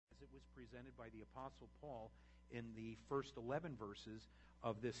presented by the Apostle Paul in the first 11 verses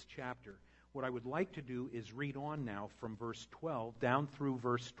of this chapter. What I would like to do is read on now from verse 12 down through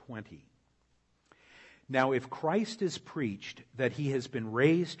verse 20. Now, if Christ is preached that he has been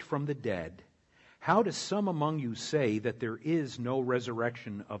raised from the dead, how do some among you say that there is no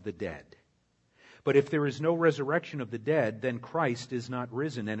resurrection of the dead? But if there is no resurrection of the dead, then Christ is not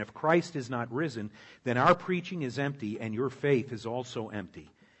risen. And if Christ is not risen, then our preaching is empty, and your faith is also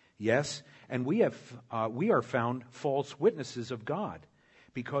empty. Yes, and we are found false witnesses of God,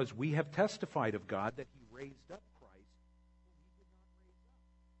 because we have testified of God that he raised up Christ, whom he did not raise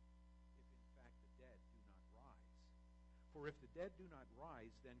up, if in fact the dead do not rise. For if the dead do not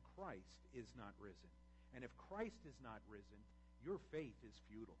rise, then Christ is not risen. And if Christ is not risen, your faith is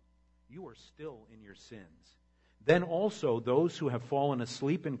futile. You are still in your sins. Then also those who have fallen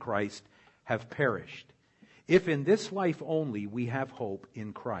asleep in Christ have perished. If in this life only we have hope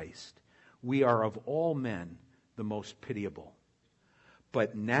in Christ, we are of all men the most pitiable.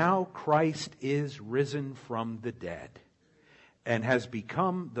 But now Christ is risen from the dead and has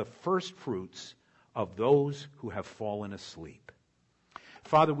become the first fruits of those who have fallen asleep.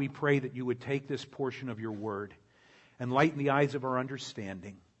 Father, we pray that you would take this portion of your word and lighten the eyes of our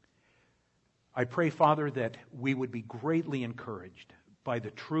understanding. I pray, Father, that we would be greatly encouraged by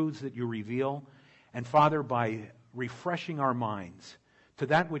the truths that you reveal, and Father, by refreshing our minds to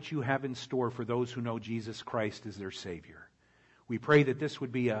that which you have in store for those who know Jesus Christ as their Savior. We pray that this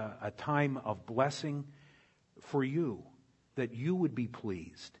would be a time of blessing for you, that you would be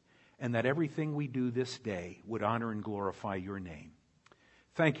pleased, and that everything we do this day would honor and glorify your name.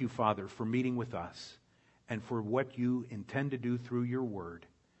 Thank you, Father, for meeting with us and for what you intend to do through your word.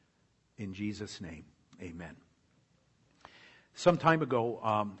 In Jesus' name, amen. Some time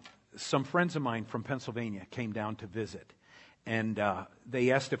ago, some friends of mine from Pennsylvania came down to visit. And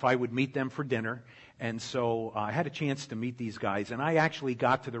they asked if I would meet them for dinner. And so I had a chance to meet these guys. And I actually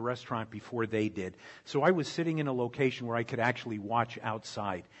got to the restaurant before they did. So I was sitting in a location where I could actually watch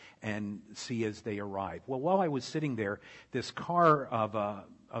outside and see as they arrived. Well, while I was sitting there, this car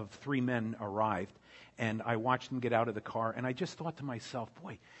of three men arrived. And I watched them get out of the car. And I just thought to myself,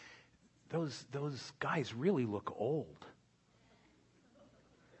 boy, those guys really look old.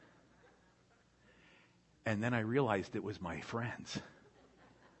 And then I realized it was my friends.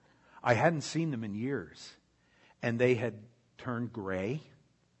 I hadn't seen them in years. And they had turned gray.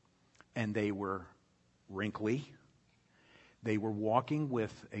 And they were wrinkly. They were walking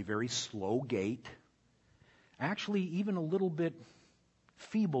with a very slow gait. Actually, even a little bit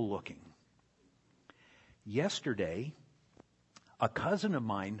feeble looking. Yesterday, a cousin of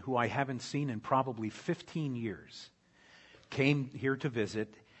mine who I haven't seen in probably 15 years came here to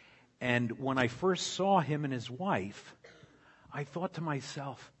visit. And when I first saw him and his wife, I thought to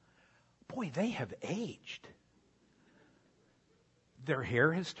myself, boy, they have aged. Their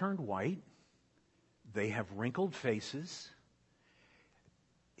hair has turned white. They have wrinkled faces.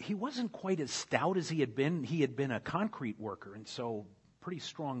 He wasn't quite as stout as he had been. He had been a concrete worker, and so pretty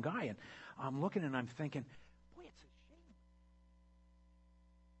strong guy. And I'm looking and I'm thinking, boy, it's a shame.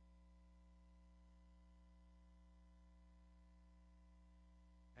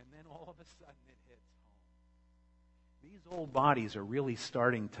 And then all of a sudden it hits home. These old bodies are really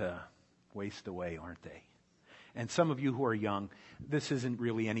starting to waste away, aren't they? And some of you who are young, this isn't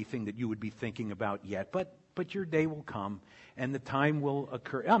really anything that you would be thinking about yet, but your day will come and the time will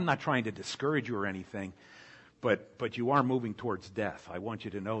occur. I'm not trying to discourage you or anything, but you are moving towards death. I want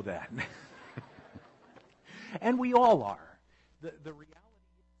you to know that. And we all are. The reality is,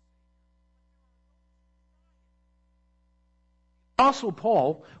 the Apostle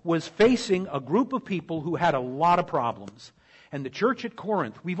Paul was facing a group of people who had a lot of problems. And the church at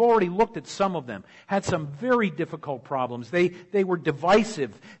Corinth, we've already looked at some of them, had some very difficult problems. They were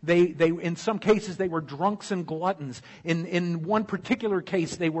divisive. They in some cases they were drunks and gluttons. In one particular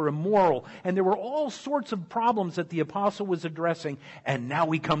case they were immoral. And there were all sorts of problems that the apostle was addressing. And now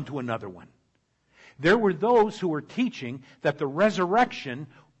we come to another one. There were those who were teaching that the resurrection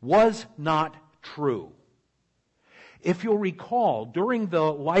was not true. If you'll recall, during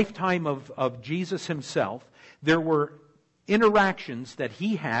the lifetime of Jesus himself, there were interactions that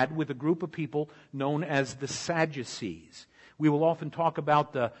he had with a group of people known as the Sadducees. We will often talk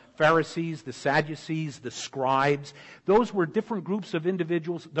about the Pharisees, the Sadducees, the scribes. Those were different groups of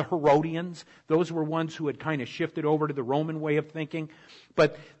individuals. The Herodians, those were ones who had kind of shifted over to the Roman way of thinking.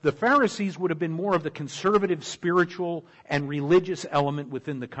 But the Pharisees would have been more of the conservative, spiritual, and religious element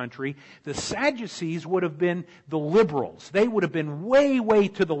within the country. The Sadducees would have been the liberals. They would have been way, way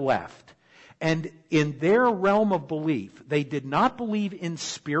to the left. And in their realm of belief, they did not believe in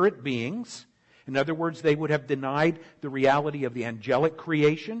spirit beings. In other words, they would have denied the reality of the angelic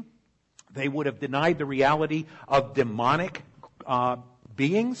creation. They would have denied the reality of demonic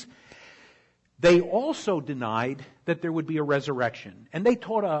beings. They also denied that there would be a resurrection. And they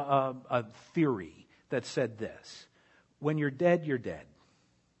taught a theory that said this: when you're dead, you're dead.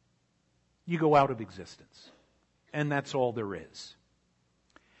 You go out of existence. And that's all there is.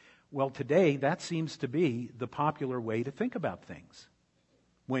 Well, today, that seems to be the popular way to think about things.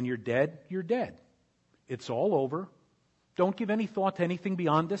 When you're dead, you're dead. It's all over. Don't give any thought to anything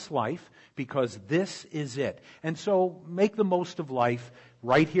beyond this life, because this is it. And so make the most of life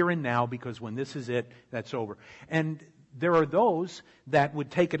right here and now, because when this is it, that's over. And there are those that would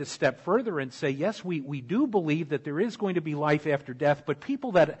take it a step further and say, yes, we do believe that there is going to be life after death, but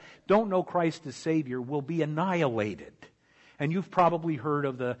people that don't know Christ as Savior will be annihilated. And you've probably heard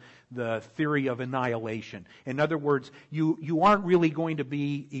of the theory of annihilation. In other words, you aren't really going to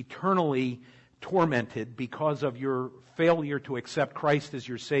be eternally tormented because of your failure to accept Christ as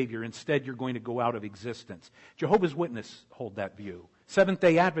your Savior. Instead, you're going to go out of existence. Jehovah's Witnesses hold that view.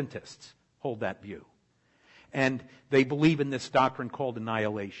 Seventh-day Adventists hold that view. And they believe in this doctrine called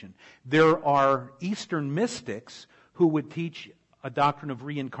annihilation. There are Eastern mystics who would teach a doctrine of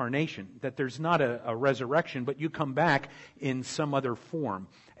reincarnation, that there's not a resurrection, but you come back in some other form.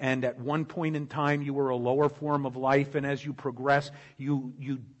 And at one point in time, you were a lower form of life, and as you progress,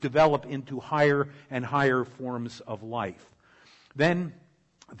 you develop into higher and higher forms of life. Then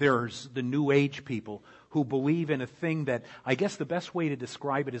there's the New Age people who believe in a thing that, I guess the best way to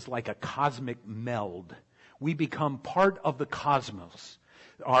describe it is like a cosmic meld. We become part of the cosmos.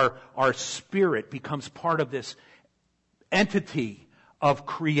 Our spirit becomes part of this entity of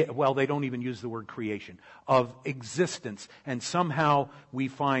well, they don't even use the word creation, of existence. And somehow we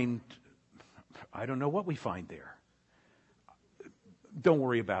find, I don't know what we find there. Don't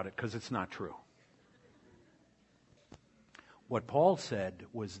worry about it, because it's not true. What Paul said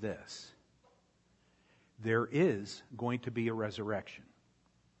was this: there is going to be a resurrection.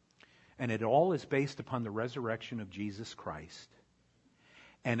 And it all is based upon the resurrection of Jesus Christ.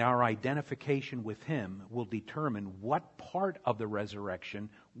 And our identification with Him will determine what part of the resurrection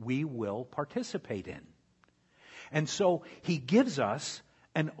we will participate in. And so he gives us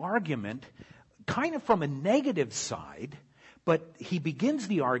an argument kind of from a negative side, but he begins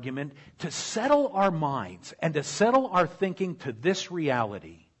the argument to settle our minds and to settle our thinking to this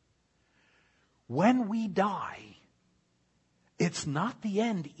reality. When we die, it's not the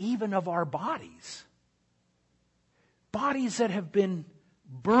end even of our bodies. Bodies that have been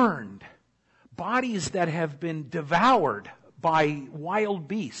burned, bodies that have been devoured by wild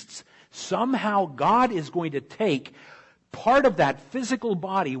beasts. Somehow God is going to take part of that physical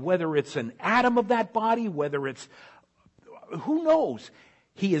body, whether it's an atom of that body, whether it's, who knows?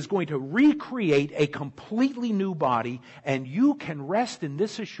 He is going to recreate a completely new body, and you can rest in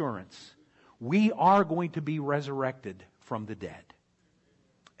this assurance: we are going to be resurrected from the dead.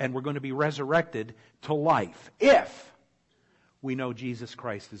 And we're going to be resurrected to life if we know Jesus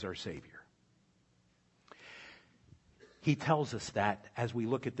Christ is our Savior. He tells us that as we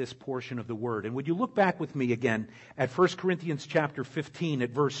look at this portion of the Word. And would you look back with me again at 1 Corinthians chapter 15 at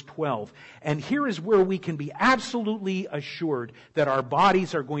verse 12. And here is where we can be absolutely assured that our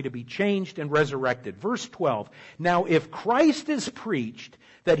bodies are going to be changed and resurrected. Verse 12. Now if Christ is preached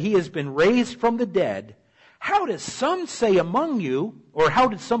that He has been raised from the dead, how does some say among you, or how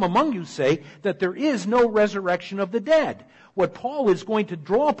did some among you say that there is no resurrection of the dead? What Paul is going to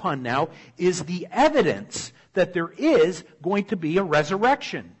draw upon now is the evidence that there is going to be a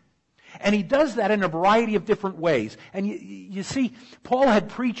resurrection. And he does that in a variety of different ways. And you see, Paul had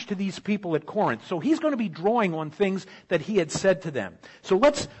preached to these people at Corinth, so he's going to be drawing on things that he had said to them. So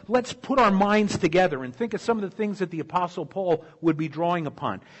let's put our minds together and think of some of the things that the Apostle Paul would be drawing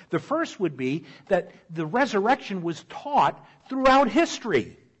upon. The first would be that the resurrection was taught throughout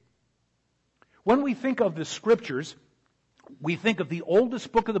history. When we think of the Scriptures, we think of the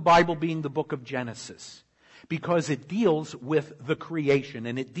oldest book of the Bible being the book of Genesis, because it deals with the creation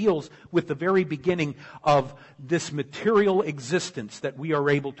and it deals with the very beginning of this material existence that we are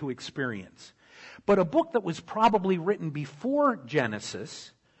able to experience. But a book that was probably written before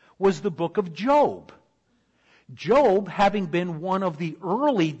Genesis was the book of Job. Job, having been one of the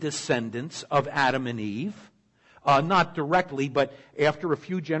early descendants of Adam and Eve, not directly, but after a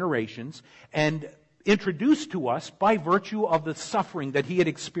few generations, and introduced to us by virtue of the suffering that he had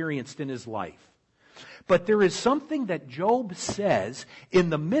experienced in his life. But there is something that Job says in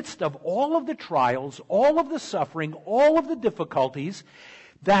the midst of all of the trials, all of the suffering, all of the difficulties,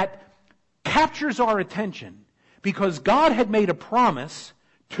 that captures our attention because God had made a promise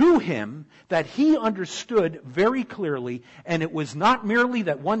to him that he understood very clearly, and it was not merely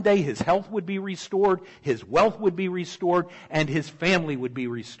that one day his health would be restored, his wealth would be restored, and his family would be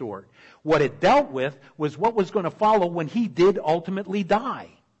restored. What it dealt with was what was going to follow when he did ultimately die.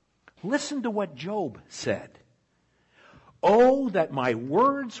 Listen to what Job said. Oh, that my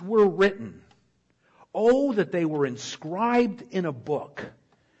words were written. Oh, that they were inscribed in a book.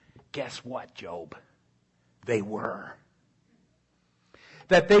 Guess what, Job? They were.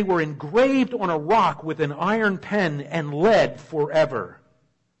 That they were engraved on a rock with an iron pen and lead forever.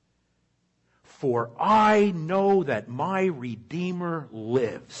 For I know that my Redeemer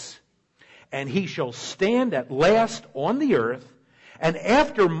lives, and he shall stand at last on the earth, and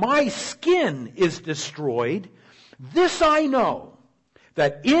after my skin is destroyed, this I know,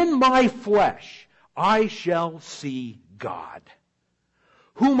 that in my flesh I shall see God,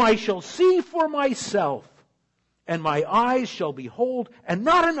 whom I shall see for myself, and my eyes shall behold, and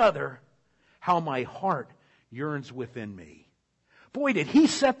not another, how my heart yearns within me. Boy, did he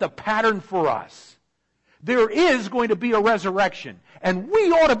set the pattern for us. There is going to be a resurrection, and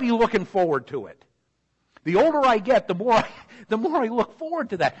we ought to be looking forward to it. The older I get, the more I look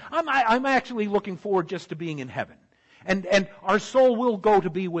forward to that. I'm actually looking forward just to being in heaven. And our soul will go to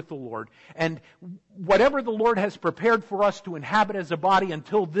be with the Lord. And whatever the Lord has prepared for us to inhabit as a body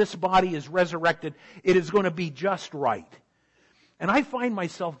until this body is resurrected, it is going to be just right. And I find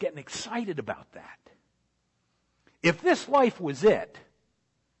myself getting excited about that. If this life was it,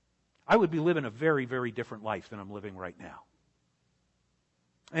 I would be living a very, very different life than I'm living right now.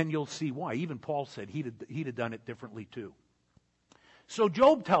 And you'll see why. Even Paul said he'd have done it differently too. So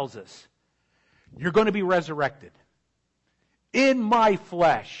Job tells us, you're going to be resurrected. In my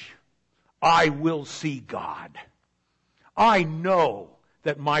flesh, I will see God. I know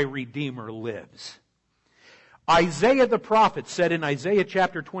that my Redeemer lives. Isaiah the prophet said in Isaiah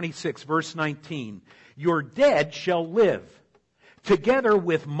chapter 26, verse 19, your dead shall live. Together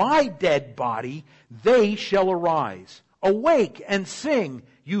with my dead body, they shall arise. Awake and sing,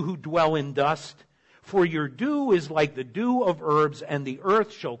 you who dwell in dust. For your dew is like the dew of herbs, and the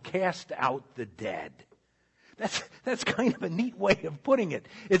earth shall cast out the dead. That's kind of a neat way of putting it.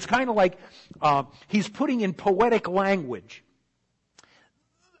 It's kind of like he's putting in poetic language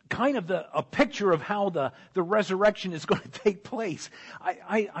kind of a picture of how the resurrection is going to take place.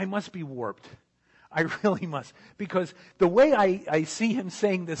 I must be warped. I really must. Because the way I see him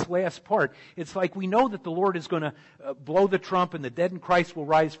saying this last part, it's like we know that the Lord is going to blow the trump and the dead in Christ will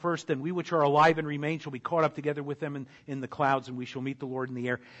rise first, and we which are alive and remain shall be caught up together with them in the clouds, and we shall meet the Lord in the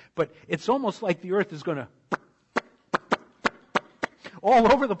air. But it's almost like the earth is going to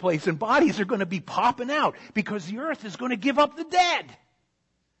all over the place, and bodies are going to be popping out because the earth is going to give up the dead.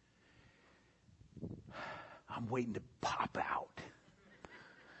 I'm waiting to pop out.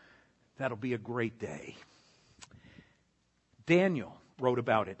 That'll be a great day. Daniel wrote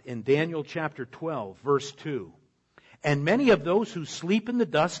about it in Daniel chapter 12, verse 2. And many of those who sleep in the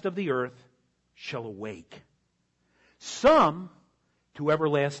dust of the earth shall awake. Some to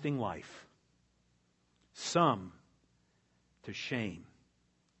everlasting life. Some to shame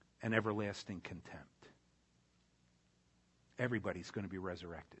and everlasting contempt. Everybody's going to be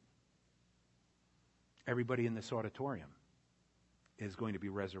resurrected. Everybody in this auditorium is going to be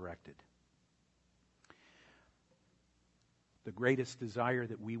resurrected. The greatest desire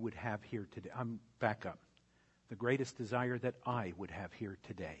that we would have here today, back up. The greatest desire that I would have here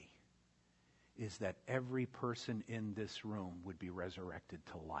today is that every person in this room would be resurrected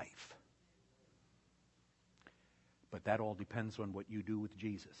to life. But that all depends on what you do with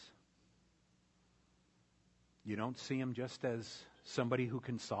Jesus. You don't see him just as somebody who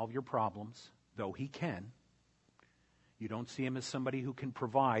can solve your problems, though he can. You don't see him as somebody who can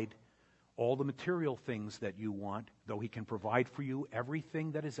provide all the material things that you want, though he can provide for you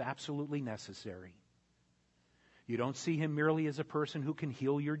everything that is absolutely necessary. You don't see him merely as a person who can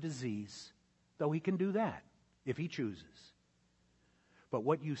heal your disease, though he can do that if he chooses. But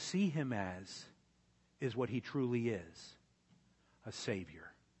what you see him as is what he truly is, a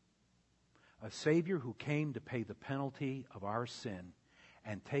Savior. A Savior who came to pay the penalty of our sin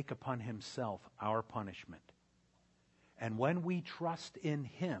and take upon himself our punishment. And when we trust in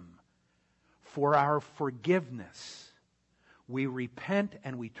him for our forgiveness, we repent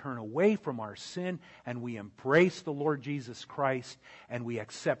and we turn away from our sin and we embrace the Lord Jesus Christ and we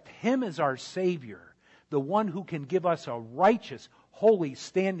accept him as our Savior, the one who can give us a righteous, holy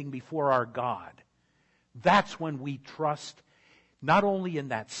standing before our God. That's when we trust Not only in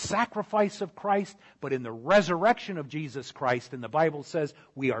that sacrifice of Christ, but in the resurrection of Jesus Christ. And the Bible says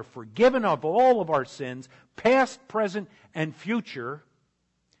we are forgiven of all of our sins, past, present, and future,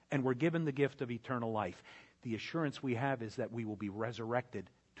 and we're given the gift of eternal life. The assurance we have is that we will be resurrected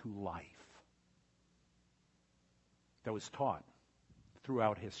to life. That was taught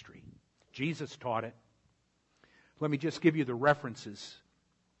throughout history. Jesus taught it. Let me just give you the references.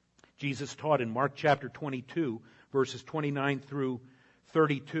 Jesus taught in Mark chapter 22, verses 29 through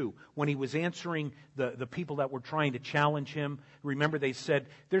 32. When he was answering the people that were trying to challenge him, remember they said,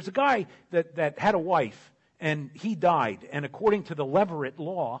 there's a guy that had a wife, and he died. And according to the Levirate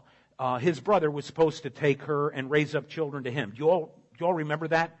law, his brother was supposed to take her and raise up children to him. Do you all remember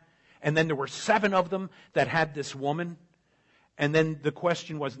that? And then there were 7 of them that had this woman. And then the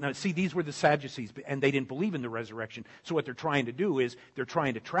question was, now see, these were the Sadducees, and they didn't believe in the resurrection. So what they're trying to do is they're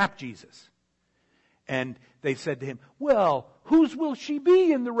trying to trap Jesus. And they said to him, well, whose will she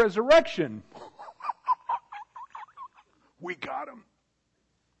be in the resurrection? We got him.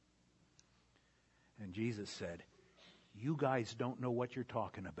 And Jesus said, you guys don't know what you're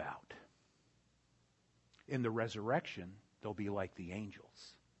talking about. In the resurrection, they'll be like the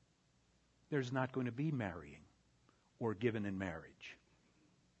angels. There's not going to be marrying or given in marriage.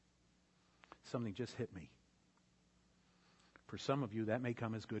 Something just hit me. For some of you, that may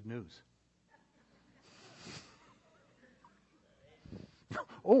come as good news.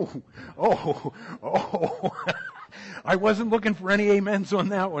 Oh. I wasn't looking for any amens on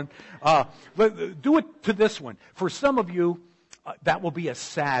that one. Do it to this one. For some of you, that will be a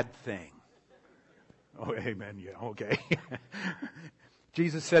sad thing. Oh, amen. Yeah, okay.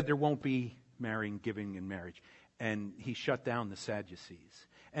 Jesus said there won't be marrying, giving in marriage. And he shut down the Sadducees.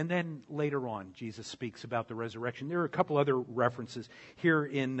 And then later on, Jesus speaks about the resurrection. There are a couple other references here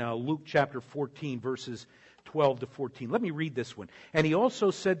in Luke chapter 14, verses 12 to 14. Let me read this one. And he also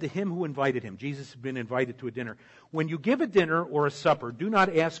said to him who invited him, Jesus had been invited to a dinner, when you give a dinner or a supper, do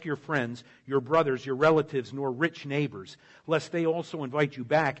not ask your friends, your brothers, your relatives, nor rich neighbors, lest they also invite you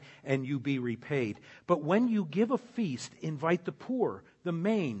back and you be repaid. But when you give a feast, invite the poor, the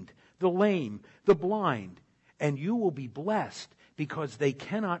maimed, the lame, the blind, and you will be blessed, because they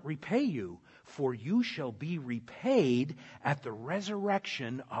cannot repay you, for you shall be repaid at the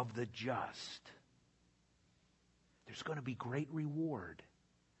resurrection of the just. There's going to be great reward,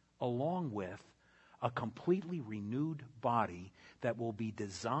 along with a completely renewed body that will be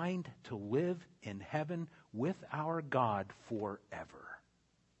designed to live in heaven with our God forever.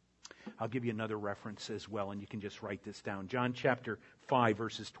 I'll give you another reference as well, and you can just write this down. John chapter 5,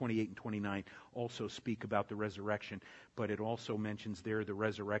 verses 28 and 29 also speak about the resurrection, but it also mentions there the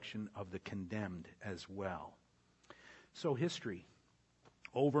resurrection of the condemned as well. So history,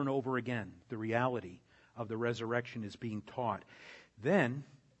 over and over again, the reality of the resurrection is being taught. Then,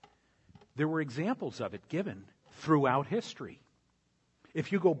 there were examples of it given throughout history.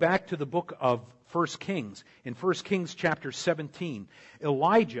 If you go back to the book of 1 Kings, in 1 Kings chapter 17,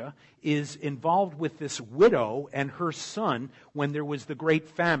 Elijah is involved with this widow and her son when there was the great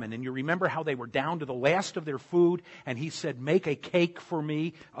famine. And you remember how they were down to the last of their food, and he said, make a cake for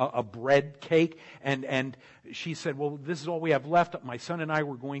me, a bread cake. And she said, well, this is all we have left. My son and I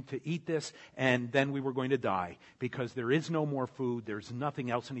were going to eat this, and then we were going to die, because there is no more food. There's nothing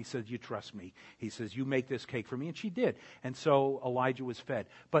else. And he says, you trust me. He says, you make this cake for me. And she did. And so Elijah was fed.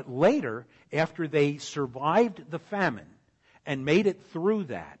 But later, after they survived the famine and made it through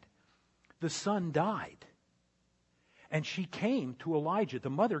that, the son died. And she came to Elijah.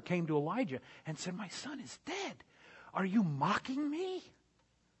 The mother came to Elijah and said, my son is dead. Are you mocking me?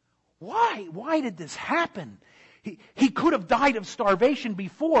 Why? Why did this happen? He could have died of starvation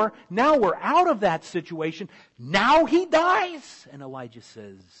before. Now we're out of that situation. Now he dies. And Elijah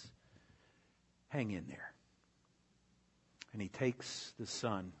says, hang in there. And he takes the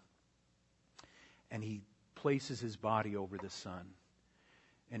son and he places his body over the son.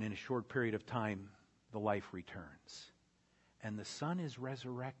 And in a short period of time, the life returns. And the son is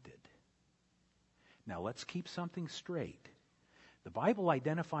resurrected. Now let's keep something straight. The Bible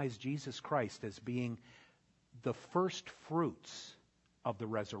identifies Jesus Christ as being the first fruits of the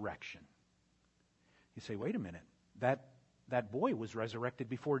resurrection. You say, wait a minute, that boy was resurrected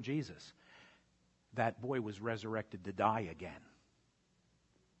before Jesus. That boy was resurrected to die again.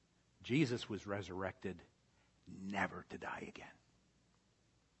 Jesus was resurrected never to die again.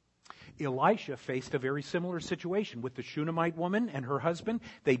 Elisha faced a very similar situation with the Shunammite woman and her husband.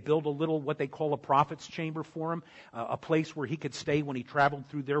 They built a little, what they call a prophet's chamber for him, a place where he could stay when he traveled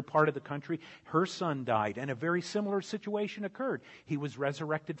through their part of the country. Her son died, and a very similar situation occurred. He was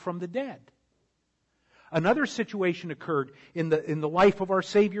resurrected from the dead. Another situation occurred in the life of our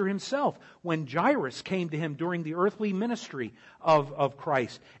Savior himself when Jairus came to him during the earthly ministry of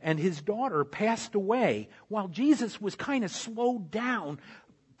Christ, and his daughter passed away while Jesus was kind of slowed down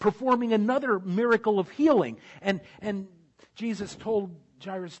performing another miracle of healing. And Jesus told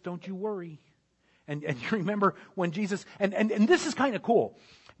Jairus, "Don't you worry." And you remember when Jesus, and this is kind of cool.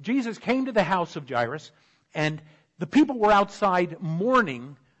 Jesus came to the house of Jairus, and the people were outside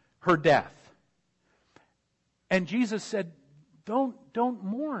mourning her death. And Jesus said, don't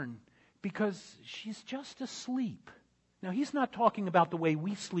mourn, because she's just asleep. Now, he's not talking about the way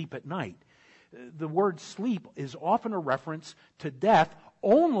we sleep at night. The word sleep is often a reference to death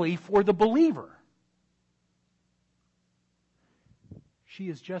only for the believer. She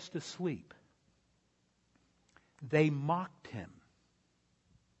is just asleep. They mocked him.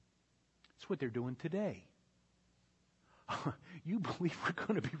 That's what they're doing today. You believe we're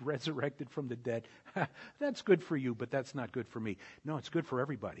going to be resurrected from the dead? That's good for you, but that's not good for me. No, it's good for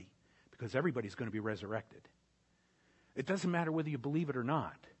everybody, because everybody's going to be resurrected. It doesn't matter whether you believe it or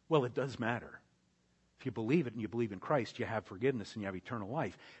not. Well, it does matter. If you believe it and you believe in Christ, you have forgiveness and you have eternal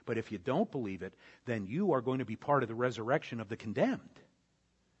life. But if you don't believe it, then you are going to be part of the resurrection of the condemned.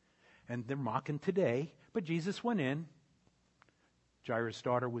 And they're mocking today, but Jesus went in. Jairus'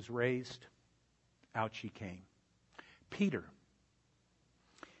 daughter was raised. Out she came. Peter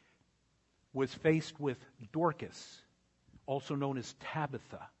was faced with Dorcas, also known as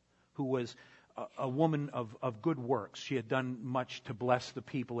Tabitha, who was a woman of good works. She had done much to bless the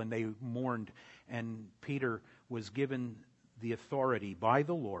people, and they mourned. And Peter was given the authority by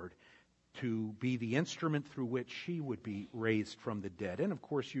the Lord to be the instrument through which she would be raised from the dead. And of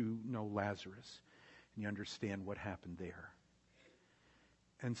course you know Lazarus, and you understand what happened there.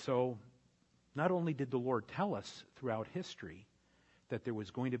 And so, not only did the Lord tell us throughout history that there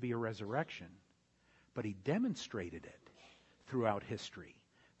was going to be a resurrection, but He demonstrated it throughout history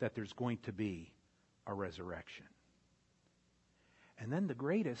that there's going to be a resurrection. And then the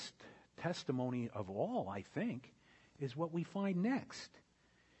greatest testimony of all, I think, is what we find next.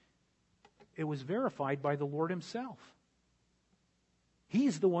 It was verified by the Lord Himself.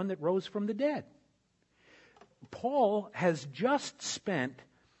 He's the one that rose from the dead. Paul has just spent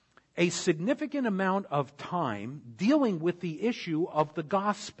a significant amount of time dealing with the issue of the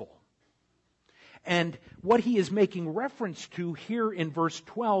gospel. And what he is making reference to here in verse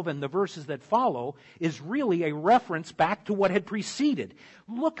 12 and the verses that follow is really a reference back to what had preceded.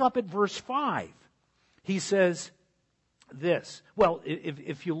 Look up at verse 5. He says this. Well,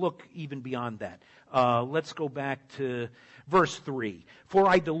 if you look even beyond that, let's go back to verse 3. For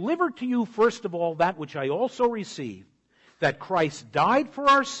I delivered to you first of all that which I also received, that Christ died for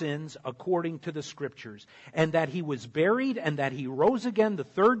our sins according to the Scriptures, and that He was buried, and that He rose again the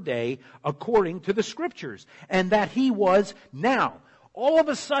third day according to the Scriptures, and that He was now. All of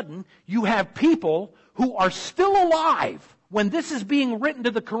a sudden, you have people who are still alive when this is being written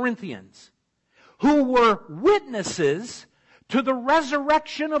to the Corinthians, who were witnesses to the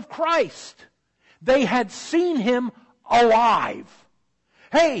resurrection of Christ. They had seen Him alive.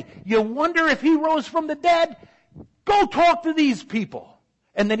 Hey, you wonder if He rose from the dead? Go talk to these people.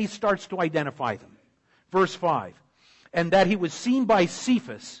 And then he starts to identify them. Verse 5. And that He was seen by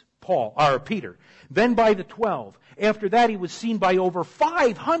Cephas, Peter, then by the 12. After that He was seen by over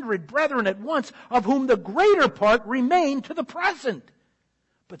 500 brethren at once, of whom the greater part remain to the present.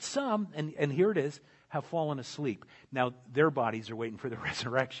 But some, and here it is, have fallen asleep. Now their bodies are waiting for the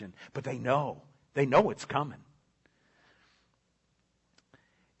resurrection, but they know it's coming.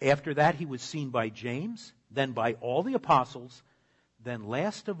 After that He was seen by James, then by all the apostles, then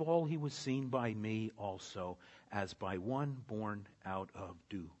last of all He was seen by me also, as by one born out of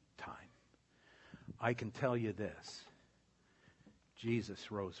due time. I can tell you this: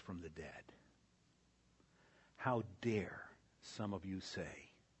 Jesus rose from the dead. How dare some of you say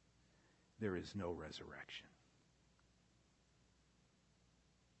there is no resurrection?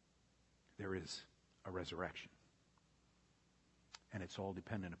 There is a resurrection. And it's all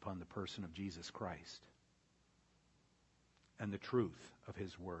dependent upon the person of Jesus Christ and the truth of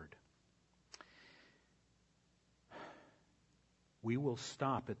His Word. We will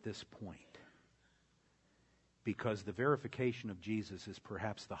stop at this point because the verification of Jesus is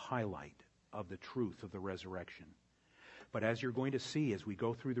perhaps the highlight of the truth of the resurrection. But as you're going to see as we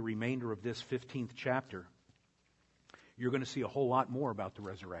go through the remainder of this 15th chapter, you're going to see a whole lot more about the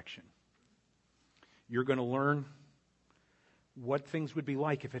resurrection. You're going to learn what things would be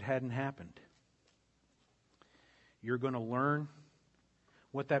like if it hadn't happened. You're going to learn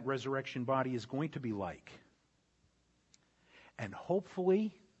what that resurrection body is going to be like. And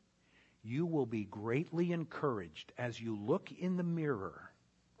hopefully, you will be greatly encouraged as you look in the mirror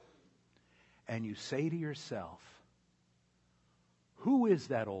and you say to yourself, who is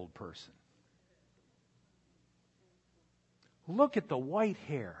that old person? Look at the white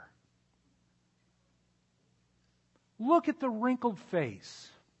hair. Look at the wrinkled face.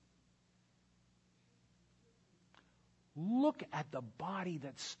 Look at the body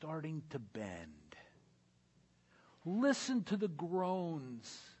that's starting to bend. Listen to the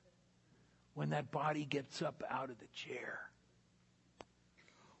groans when that body gets up out of the chair.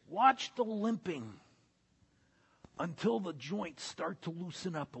 Watch the limping until the joints start to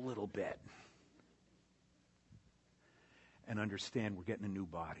loosen up a little bit. And understand we're getting a new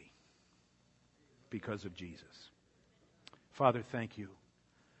body because of Jesus. Father, thank you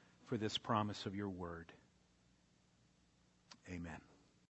for this promise of your word. Amen.